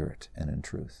spirit and in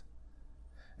truth.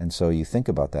 And so you think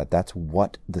about that. That's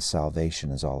what the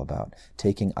salvation is all about.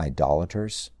 Taking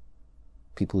idolaters,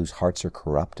 people whose hearts are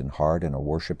corrupt and hard and are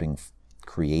worshiping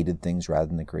created things rather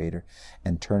than the Creator,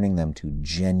 and turning them to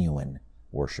genuine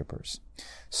worshipers.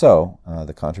 So,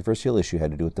 the controversial issue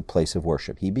had to do with the place of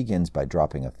worship. He begins by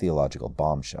dropping a theological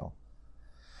bombshell,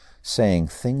 saying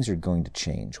things are going to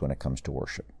change when it comes to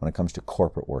worship, when it comes to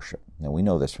corporate worship. Now, we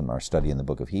know this from our study in the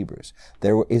book of Hebrews.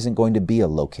 There isn't going to be a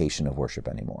location of worship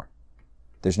anymore.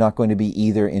 There's not going to be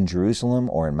either in Jerusalem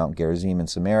or in Mount Gerizim in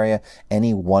Samaria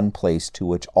any one place to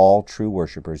which all true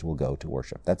worshipers will go to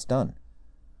worship. That's done.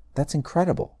 That's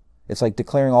incredible. It's like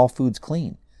declaring all foods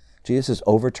clean. Jesus is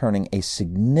overturning a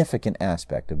significant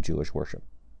aspect of Jewish worship.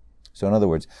 So in other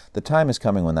words, the time is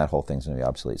coming when that whole thing's going to be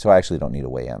obsolete. So I actually don't need to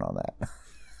weigh in on that.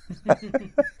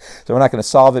 So we're not going to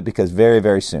solve it because very,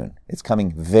 very soon. It's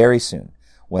coming very soon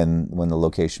when the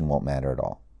location won't matter at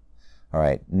all. All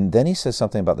right. And then he says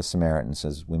something about the Samaritans,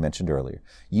 as we mentioned earlier.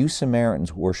 You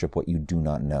Samaritans worship what you do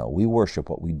not know. We worship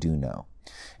what we do know.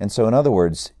 And so in other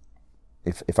words,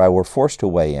 if I were forced to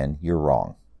weigh in, you're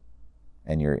wrong.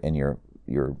 And your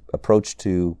approach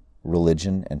to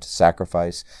religion and to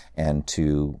sacrifice and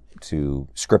to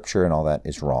scripture and all that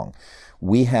is wrong.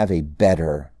 We have a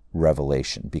better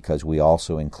revelation because we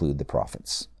also include the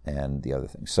prophets and the other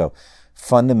things. So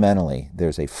fundamentally,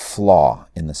 there's a flaw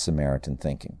in the Samaritan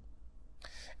thinking.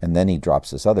 And then he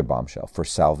drops this other bombshell. For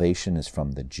salvation is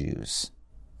from the Jews.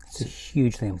 It's a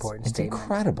hugely important statement. It's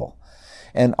incredible.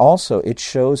 And also, it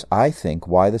shows, I think,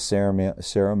 why the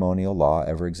ceremonial law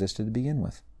ever existed to begin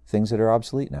with. Things that are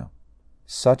obsolete now,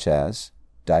 such as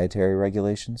dietary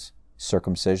regulations,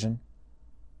 circumcision,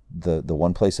 the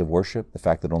one place of worship, the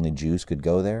fact that only Jews could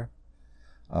go there,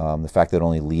 the fact that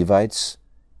only Levites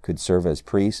could serve as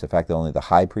priests, the fact that only the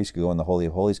high priest could go in the Holy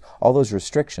of Holies, all those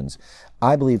restrictions.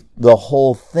 I believe the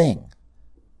whole thing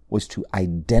was to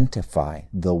identify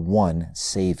the one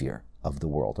Savior of the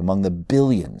world. Among the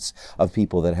billions of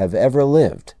people that have ever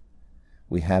lived,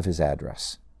 we have his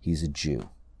address. He's a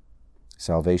Jew.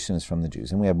 Salvation is from the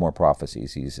Jews. And we have more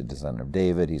prophecies. He's a descendant of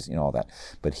David. He's, all that.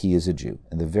 But he is a Jew.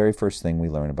 And the very first thing we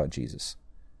learn about Jesus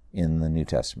in the New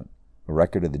Testament, a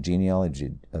record of the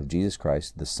genealogy of Jesus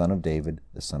Christ, the son of David,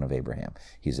 the son of Abraham.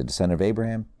 He's a descendant of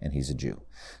Abraham, and he's a Jew.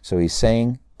 So he's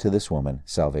saying to this woman,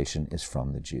 salvation is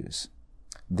from the Jews.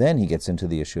 Then he gets into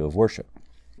the issue of worship.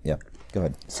 Yeah, go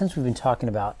ahead. Since we've been talking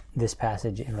about this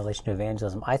passage in relation to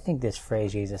evangelism, I think this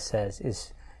phrase Jesus says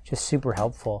is just super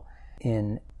helpful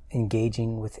in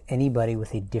engaging with anybody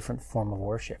with a different form of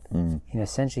worship.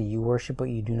 Essentially, you worship what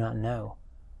you do not know.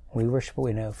 We worship what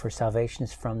we know, for salvation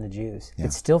is from the Jews. Yeah.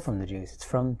 It's still from the Jews. It's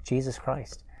from Jesus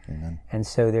Christ. Amen. And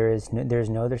so there is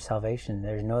no other salvation.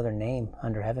 There's no other name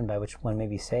under heaven by which one may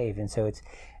be saved. And so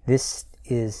this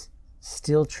is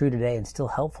still true today and still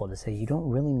helpful to say you don't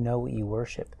really know what you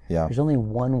worship. Yeah. There's only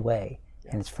one way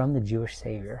and it's from the Jewish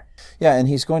Savior. Yeah, and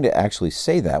he's going to actually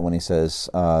say that when he says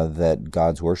that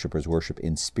God's worshipers worship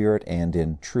in spirit and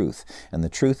in truth, and the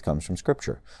truth comes from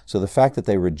Scripture. So the fact that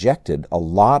they rejected a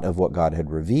lot of what God had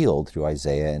revealed through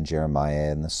Isaiah and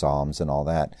Jeremiah and the Psalms and all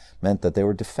that meant that they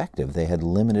were defective. They had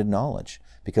limited knowledge,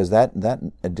 because that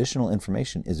additional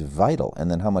information is vital, and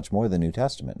then how much more the New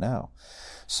Testament now.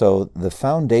 So the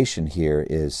foundation here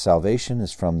is salvation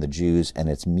is from the Jews, and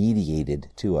it's mediated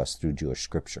to us through Jewish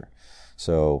Scripture.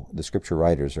 So the Scripture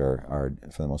writers are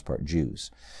for the most part, Jews.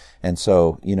 And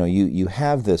so, you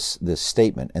have this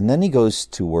statement. And then he goes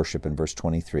to worship in verse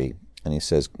 23, and he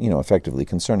says, effectively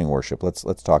concerning worship, let's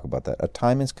talk about that. A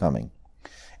time is coming,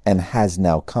 and has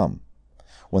now come,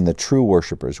 when the true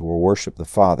worshipers will worship the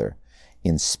Father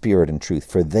in spirit and truth,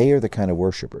 for they are the kind of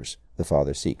worshipers the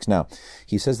Father seeks. Now,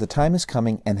 he says the time is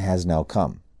coming and has now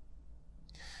come.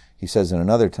 He says in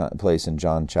another place in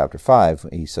John chapter 5,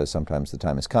 he says sometimes the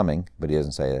time is coming, but he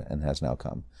doesn't say it and has now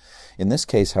come. In this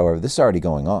case, however, this is already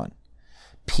going on.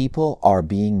 People are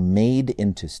being made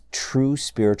into true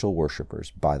spiritual worshipers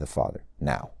by the Father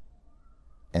now.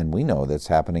 And we know that's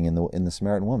happening in the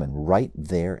Samaritan woman right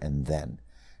there and then.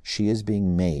 She is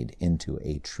being made into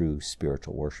a true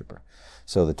spiritual worshiper.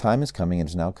 So the time is coming and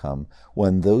has now come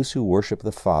when those who worship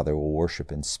the Father will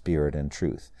worship in spirit and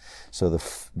truth. So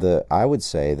I would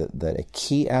say that a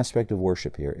key aspect of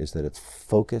worship here is that it's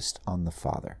focused on the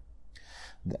Father.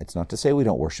 It's not to say we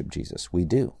don't worship Jesus. We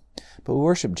do. But we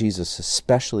worship Jesus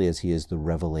especially as he is the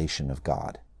revelation of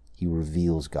God. He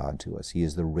reveals God to us. He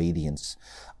is the radiance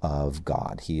of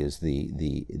God. He is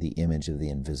the image of the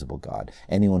invisible God.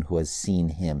 Anyone who has seen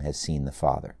him has seen the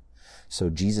Father.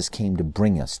 So Jesus came to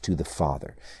bring us to the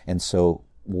Father. And so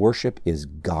worship is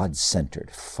God-centered,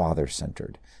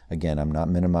 Father-centered. Again, I'm not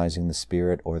minimizing the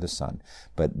Spirit or the Son,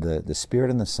 but the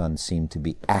Spirit and the Son seem to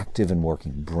be active and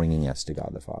working, bringing us to God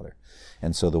the Father.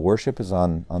 And so the worship is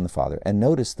on the Father. And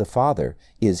notice the Father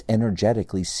is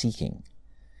energetically seeking.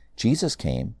 Jesus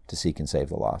came to seek and save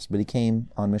the lost, but he came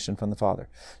on mission from the Father.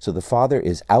 So the Father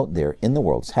is out there in the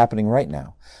world. It's happening right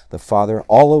now. The Father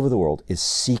all over the world is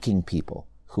seeking people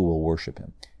who will worship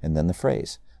him. And then the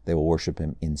phrase, they will worship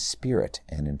him in spirit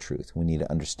and in truth. We need to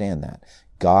understand that.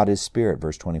 God is spirit,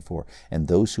 verse 24, and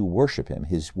those who worship him,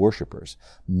 his worshipers,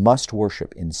 must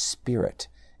worship in spirit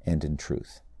and in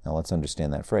truth. Now let's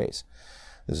understand that phrase.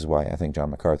 This is why I think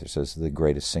John MacArthur says the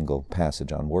greatest single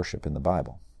passage on worship in the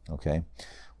Bible. Okay?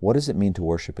 What does it mean to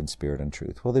worship in spirit and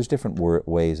truth? Well, there's different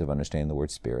ways of understanding the word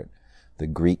spirit. The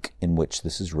Greek in which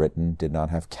this is written did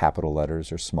not have capital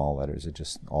letters or small letters. It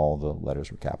just, all the letters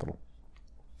were capital.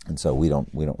 And so we don't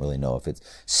really know if it's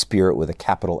spirit with a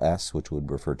capital S, which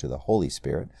would refer to the Holy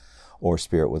Spirit, or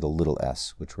spirit with a little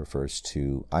s, which refers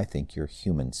to, I think, your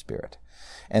human spirit.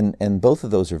 And both of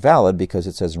those are valid because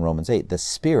it says in Romans 8, the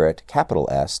Spirit, capital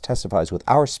S, testifies with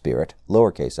our spirit,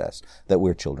 lowercase s, that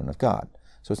we're children of God.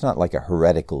 So it's not like a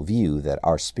heretical view that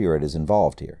our spirit is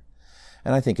involved here.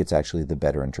 And I think it's actually the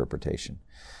better interpretation.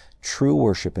 True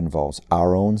worship involves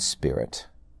our own spirit,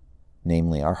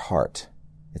 namely our heart.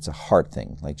 It's a heart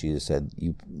thing. Like Jesus said,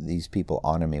 these people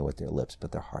honor me with their lips,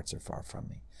 but their hearts are far from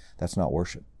me. That's not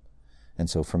worship. And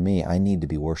so for me, I need to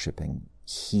be worshiping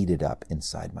heated up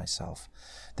inside myself.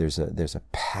 There's a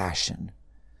passion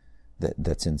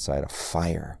that's inside, a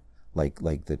fire.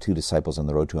 Like the two disciples on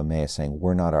the road to Emmaus saying,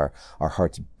 were not our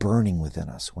hearts burning within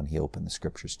us when he opened the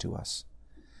scriptures to us?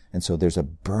 And so there's a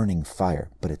burning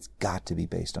fire, but it's got to be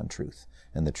based on truth.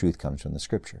 And the truth comes from the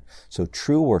scripture. So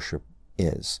true worship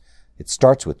it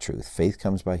starts with truth. Faith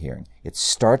comes by hearing. It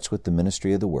starts with the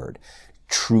ministry of the word.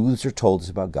 Truths are told us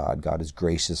about God. God is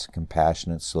gracious,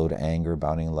 compassionate, slow to anger,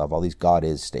 abounding in love. All these God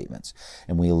is statements.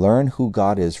 And we learn who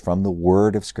God is from the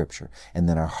word of Scripture. And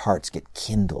then our hearts get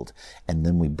kindled. And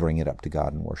then we bring it up to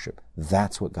God in worship.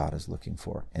 That's what God is looking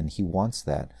for. And he wants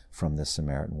that from this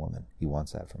Samaritan woman. He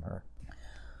wants that from her.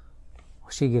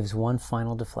 She gives one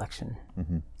final deflection.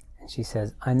 Mm-hmm. And she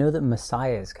says, I know that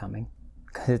Messiah is coming.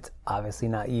 Because it's obviously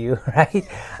not you, right?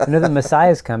 I know that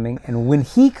Messiah is coming. And when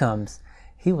he comes,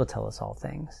 he will tell us all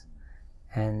things.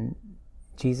 And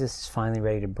Jesus is finally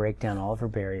ready to break down all of her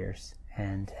barriers.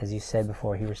 And as you said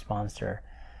before, he responds to her,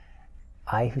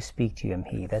 I who speak to you am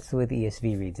he. That's the way the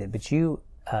ESV reads it. But you,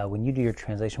 when you do your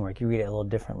translation work, you read it a little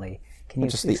differently. Can you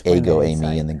just the ego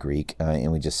eimi in the Greek,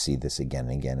 and we just see this again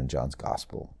and again in John's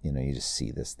gospel. You just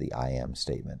see this, the I am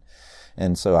statement.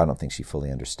 And so I don't think she fully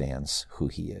understands who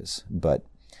he is. But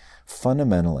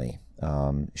fundamentally,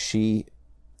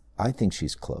 I think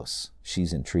she's close.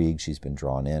 She's intrigued. She's been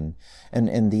drawn in.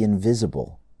 And the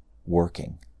invisible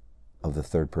working of the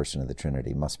third person of the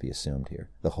Trinity must be assumed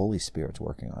here. The Holy Spirit's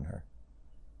working on her.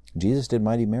 Jesus did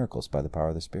mighty miracles by the power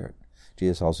of the Spirit.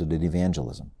 Jesus also did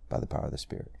evangelism by the power of the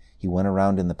Spirit. He went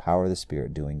around in the power of the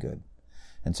Spirit doing good.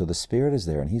 And so the Spirit is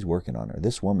there, and he's working on her.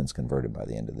 This woman's converted by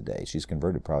the end of the day. She's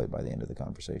converted probably by the end of the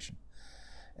conversation.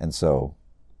 And so,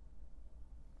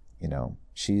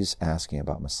 she's asking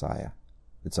about Messiah.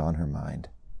 It's on her mind.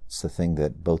 It's the thing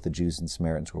that both the Jews and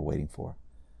Samaritans were waiting for.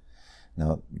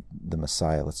 Now, the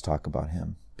Messiah, let's talk about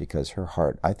him, because her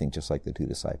heart, I think just like the two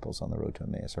disciples on the road to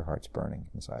Emmaus, her heart's burning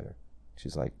inside her.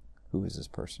 She's like, who is this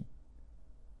person?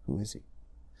 Who is he?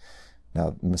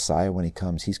 Now, Messiah, when he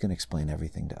comes, he's going to explain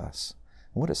everything to us.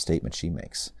 And what a statement she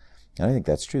makes. And I think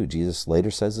that's true. Jesus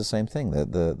later says the same thing,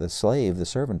 that the slave, the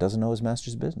servant, doesn't know his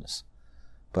master's business.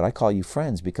 But I call you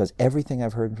friends because everything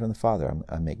I've heard from the Father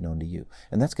I make known to you.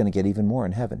 And that's going to get even more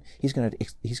in heaven. He's going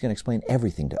to explain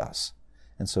everything to us.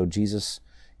 And so Jesus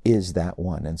is that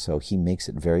one. And so he makes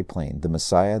it very plain. The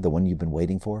Messiah, the one you've been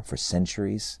waiting for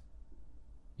centuries,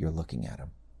 you're looking at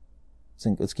him.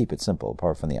 Let's keep it simple,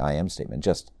 apart from the I am statement.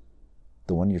 Just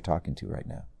the one you're talking to right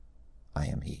now. I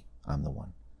am he. I'm the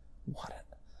one.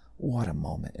 What a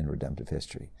moment in redemptive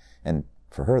history. And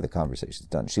for her, the conversation's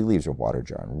done. She leaves her water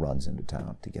jar and runs into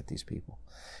town to get these people.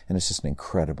 And it's just an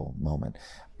incredible moment.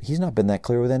 He's not been that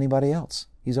clear with anybody else.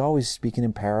 He's always speaking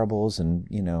in parables and,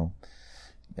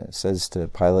 says to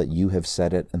Pilate, you have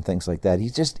said it, and things like that.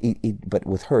 But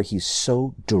with her, he's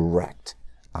so direct.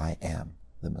 I am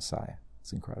the Messiah.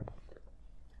 It's incredible.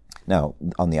 Now,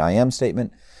 on the I am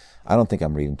statement, I don't think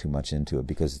I'm reading too much into it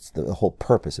because it's the whole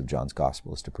purpose of John's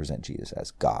gospel is to present Jesus as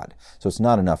God. So it's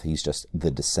not enough he's just the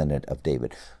descendant of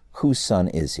David. Whose son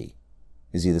is he?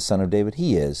 Is he the son of David?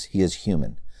 He is. He is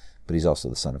human, but he's also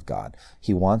the son of God.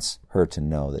 He wants her to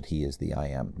know that he is the I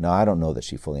am. Now, I don't know that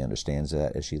she fully understands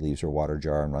that as she leaves her water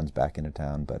jar and runs back into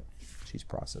town, but she's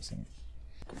processing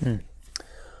it.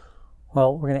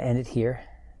 Well, we're going to end it here.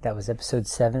 That was episode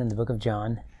 7 in the book of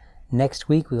John. Next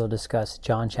week, we will discuss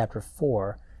John chapter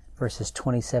 4, verses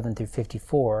 27 through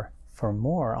 54 for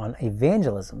more on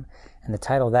evangelism. And the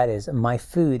title of that is, My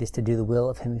Food is to Do the Will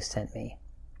of Him Who Sent Me.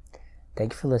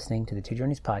 Thank you for listening to the Two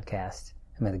Journeys podcast,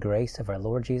 and may the grace of our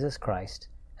Lord Jesus Christ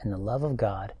and the love of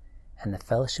God and the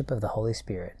fellowship of the Holy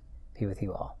Spirit be with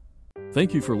you all.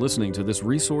 Thank you for listening to this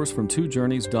resource from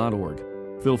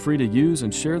twojourneys.org. Feel free to use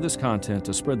and share this content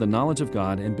to spread the knowledge of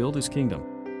God and build His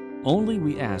kingdom. Only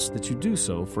we ask that you do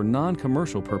so for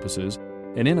non-commercial purposes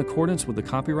and in accordance with the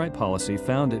copyright policy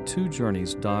found at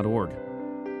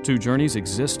twojourneys.org. Two Journeys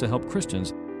exists to help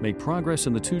Christians make progress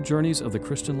in the two journeys of the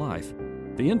Christian life,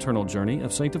 the internal journey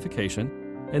of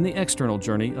sanctification and the external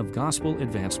journey of gospel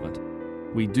advancement.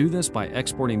 We do this by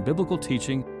exporting biblical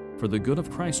teaching for the good of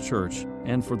Christ's church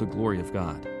and for the glory of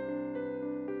God.